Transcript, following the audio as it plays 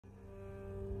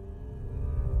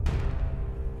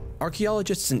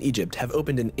Archaeologists in Egypt have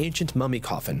opened an ancient mummy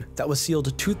coffin that was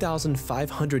sealed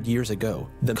 2,500 years ago.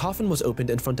 The coffin was opened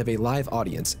in front of a live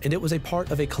audience, and it was a part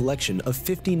of a collection of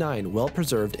 59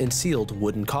 well-preserved and sealed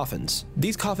wooden coffins.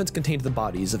 These coffins contained the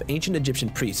bodies of ancient Egyptian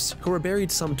priests who were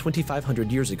buried some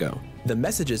 2,500 years ago. The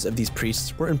messages of these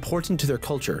priests were important to their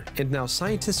culture, and now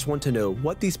scientists want to know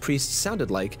what these priests sounded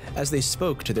like as they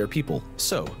spoke to their people.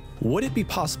 So, would it be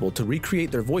possible to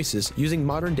recreate their voices using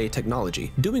modern-day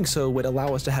technology? Doing so would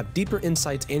allow us to have deeper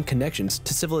insights and connections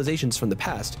to civilizations from the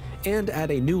past, and add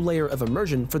a new layer of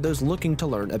immersion for those looking to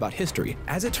learn about history.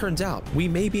 As it turns out, we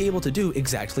may be able to do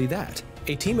exactly that.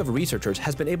 A team of researchers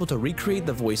has been able to recreate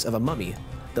the voice of a mummy.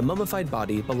 The mummified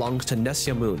body belongs to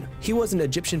Nesyamun. He was an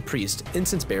Egyptian priest,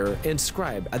 incense bearer, and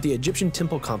scribe at the Egyptian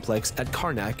temple complex at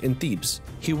Karnak in Thebes.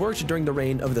 He worked during the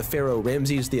reign of the pharaoh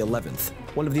Ramses XI,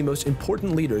 one of the most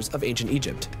important leaders of ancient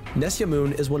Egypt.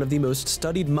 Nesyamun is one of the most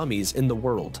studied mummies in the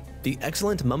world. The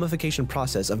excellent mummification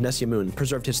process of Nesyamun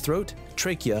preserved his throat,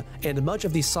 trachea, and much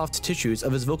of the soft tissues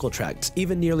of his vocal tracts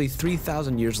even nearly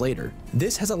 3,000 years later.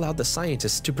 This has allowed the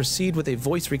scientists to proceed with a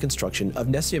voice reconstruction of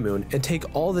Nesyamun and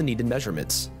take all the needed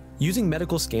measurements. Using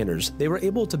medical scanners, they were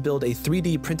able to build a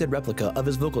 3D printed replica of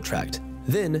his vocal tract.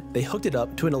 Then, they hooked it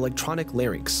up to an electronic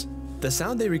larynx. The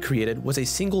sound they recreated was a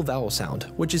single vowel sound,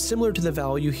 which is similar to the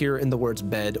vowel you hear in the words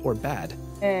bed or bad.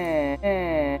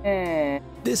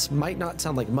 This might not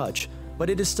sound like much, but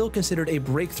it is still considered a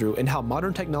breakthrough in how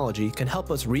modern technology can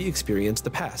help us re-experience the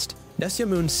past.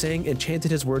 Nesyamun sang and chanted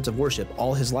his words of worship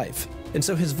all his life, and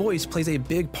so his voice plays a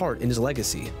big part in his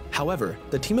legacy. However,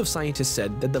 the team of scientists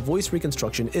said that the voice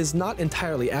reconstruction is not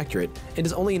entirely accurate and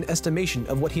is only an estimation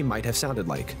of what he might have sounded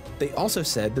like. They also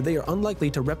said that they are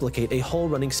unlikely to replicate a whole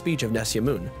running speech of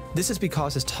Nesyamun. This is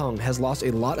because his tongue has lost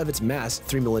a lot of its mass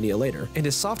 3 millennia later, and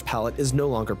his soft palate is no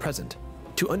longer present.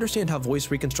 To understand how voice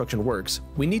reconstruction works,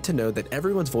 we need to know that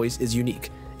everyone's voice is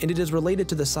unique, and it is related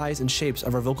to the size and shapes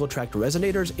of our vocal tract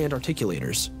resonators and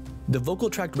articulators. The vocal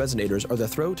tract resonators are the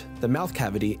throat, the mouth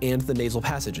cavity, and the nasal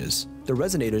passages. The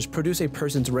resonators produce a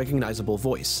person's recognizable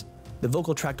voice. The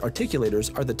vocal tract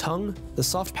articulators are the tongue, the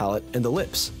soft palate, and the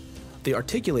lips. The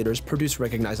articulators produce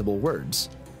recognizable words.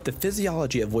 The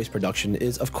physiology of voice production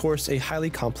is, of course, a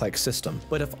highly complex system,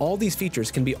 but if all these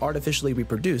features can be artificially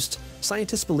reproduced,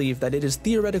 scientists believe that it is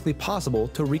theoretically possible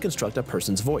to reconstruct a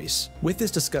person's voice. With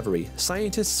this discovery,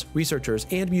 scientists, researchers,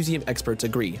 and museum experts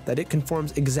agree that it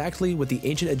conforms exactly with the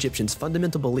ancient Egyptians'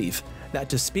 fundamental belief that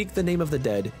to speak the name of the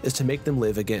dead is to make them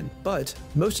live again. But,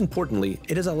 most importantly,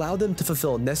 it has allowed them to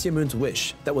fulfill Nesyamun's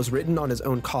wish that was written on his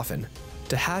own coffin: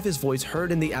 to have his voice heard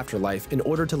in the afterlife in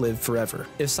order to live forever.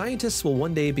 If scientists will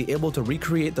one day be able to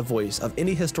recreate the voice of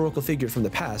any historical figure from the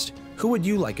past, who would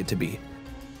you like it to be?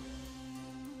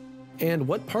 And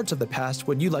what parts of the past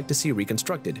would you like to see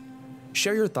reconstructed?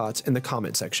 Share your thoughts in the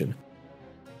comment section.